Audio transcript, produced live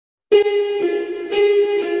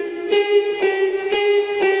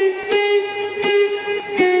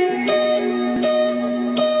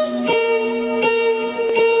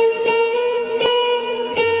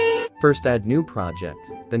First add new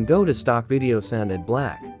project, then go to stock video sound add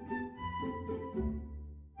black.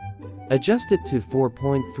 Adjust it to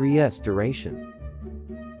 4.3s duration.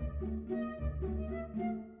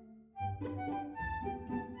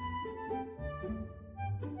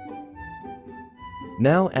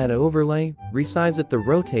 Now add overlay, resize it to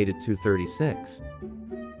rotate it to 36.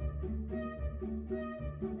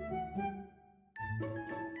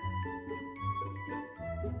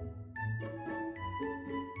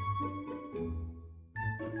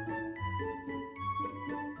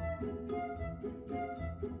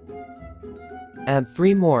 Add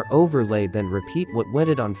 3 more overlay, then repeat what we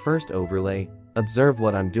did on first overlay. Observe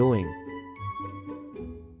what I'm doing.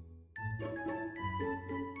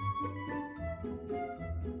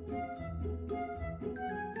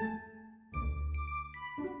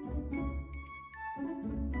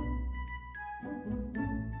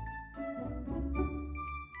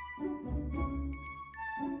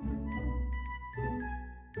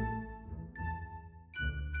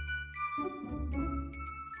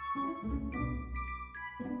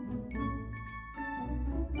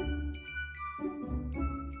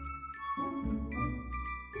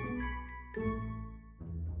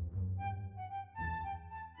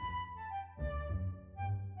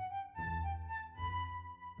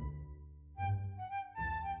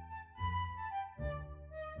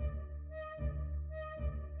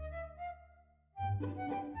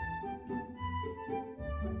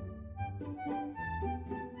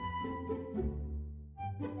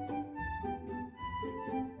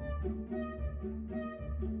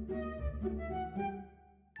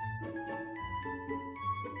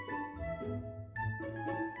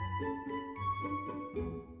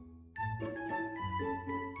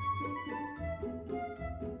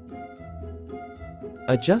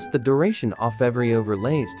 Adjust the duration of every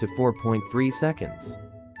overlays to 4.3 seconds.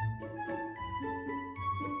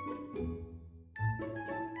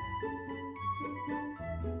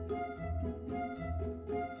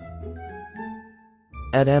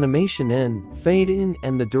 Add animation in, fade in,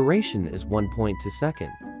 and the duration is 1.2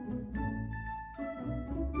 seconds.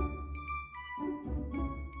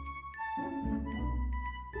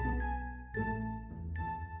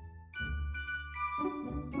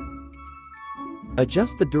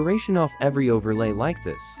 Adjust the duration of every overlay like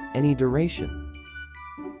this, any duration.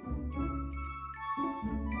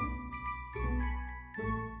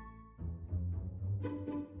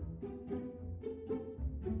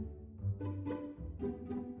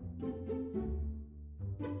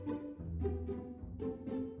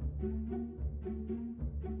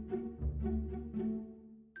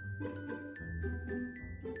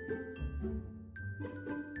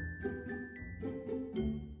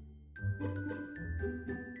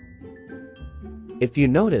 If you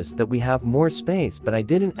notice that we have more space but I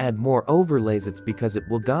didn't add more overlays, it's because it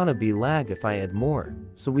will gonna be lag if I add more,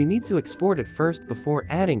 so we need to export it first before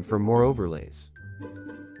adding for more overlays.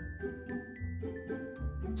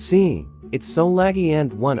 See, it's so laggy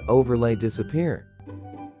and one overlay disappear.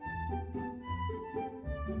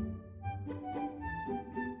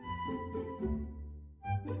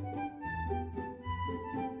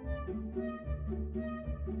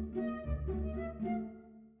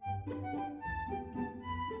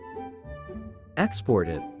 Export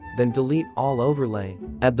it, then delete all overlay.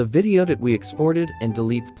 Add the video that we exported and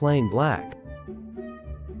delete plain black.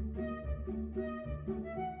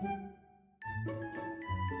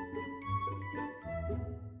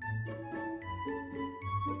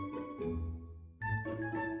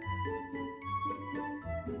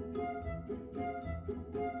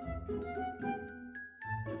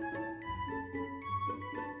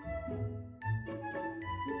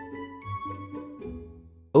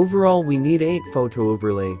 Overall we need 8 photo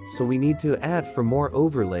overlay, so we need to add for more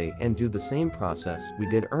overlay and do the same process we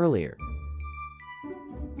did earlier.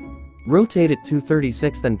 Rotate it to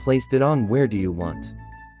 36, then place it on where do you want.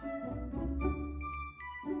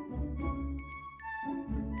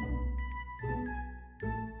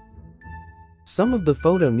 Some of the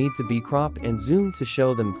photo need to be cropped and zoomed to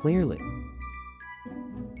show them clearly.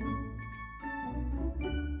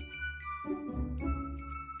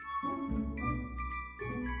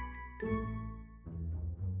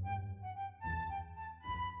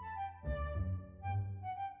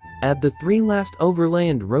 Add the 3 last overlay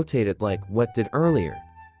and rotate it like what did earlier.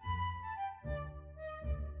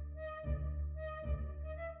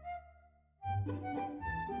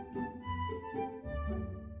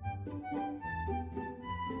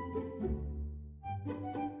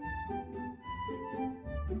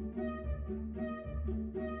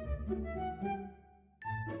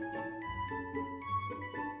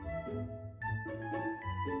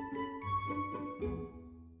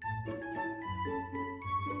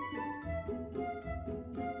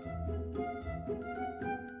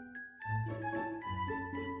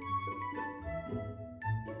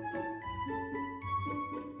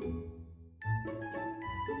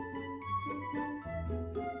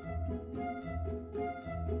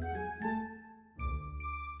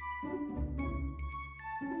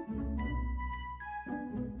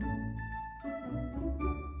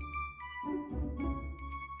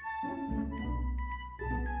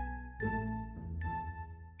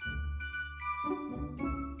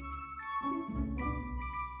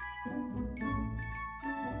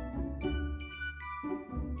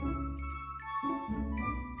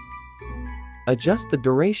 Adjust the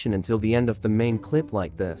duration until the end of the main clip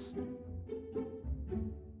like this.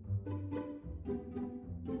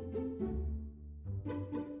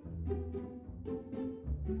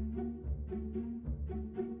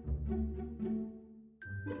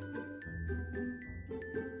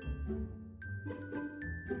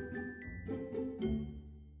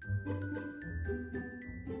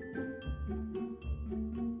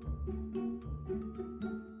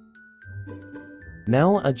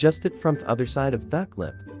 Now adjust it from the other side of the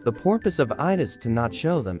clip. The purpose of it is to not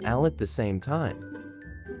show them all at the same time.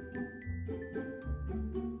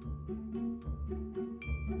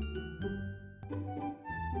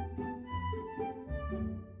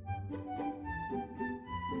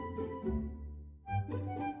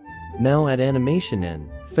 Now add animation in,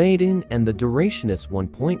 fade in, and the duration is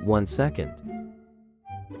 1.1 second.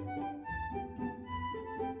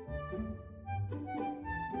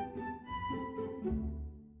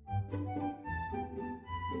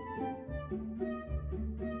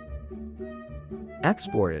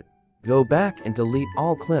 Export it. Go back and delete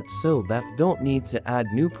all clips so that don't need to add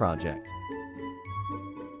new project.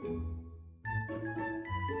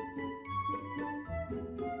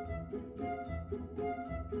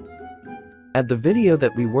 Add the video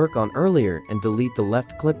that we work on earlier and delete the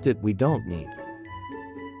left clip that we don't need.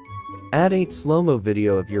 Add 8 slow-mo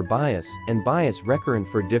video of your bias and bias recurrent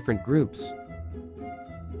for different groups.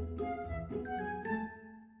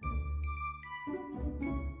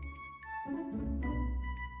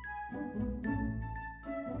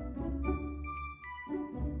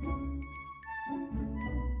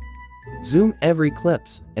 Zoom every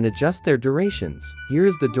clips and adjust their durations. Here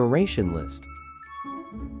is the duration list.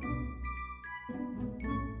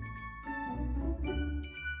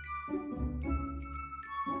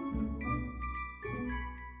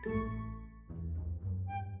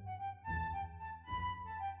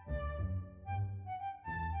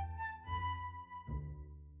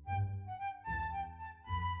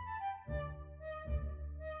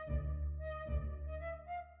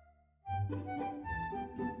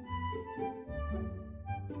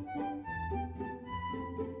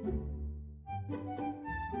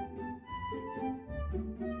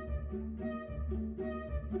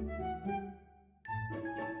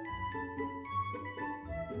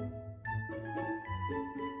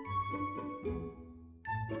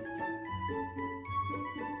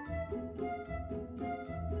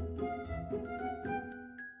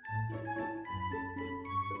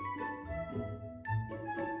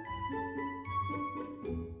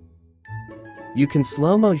 You can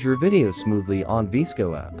slow-mo your video smoothly on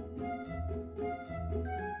Visco app.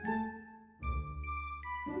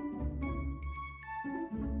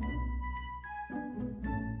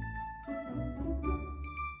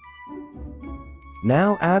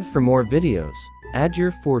 Now add for more videos. Add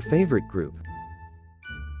your 4 favorite group.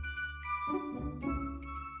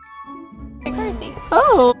 Mercy.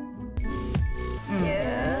 Oh.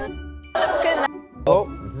 Yeah. Good. Oh,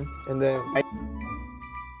 and then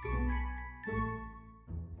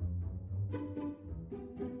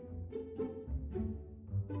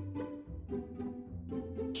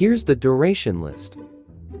Here's the duration list.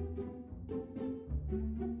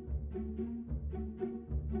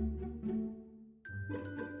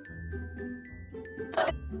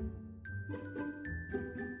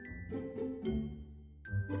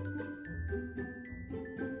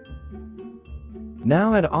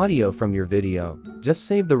 Now add audio from your video. Just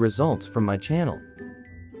save the results from my channel.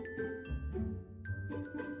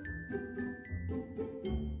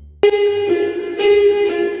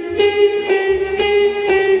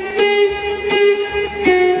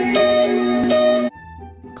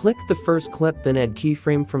 Click the first clip, then add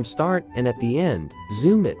keyframe from start, and at the end,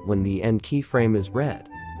 zoom it when the end keyframe is red.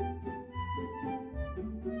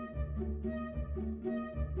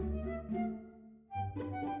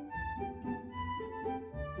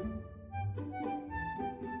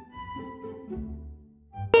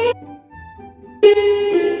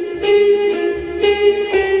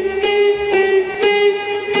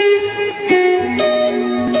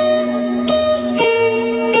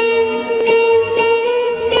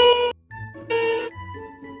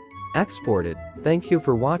 Exported. Thank you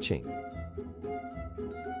for watching.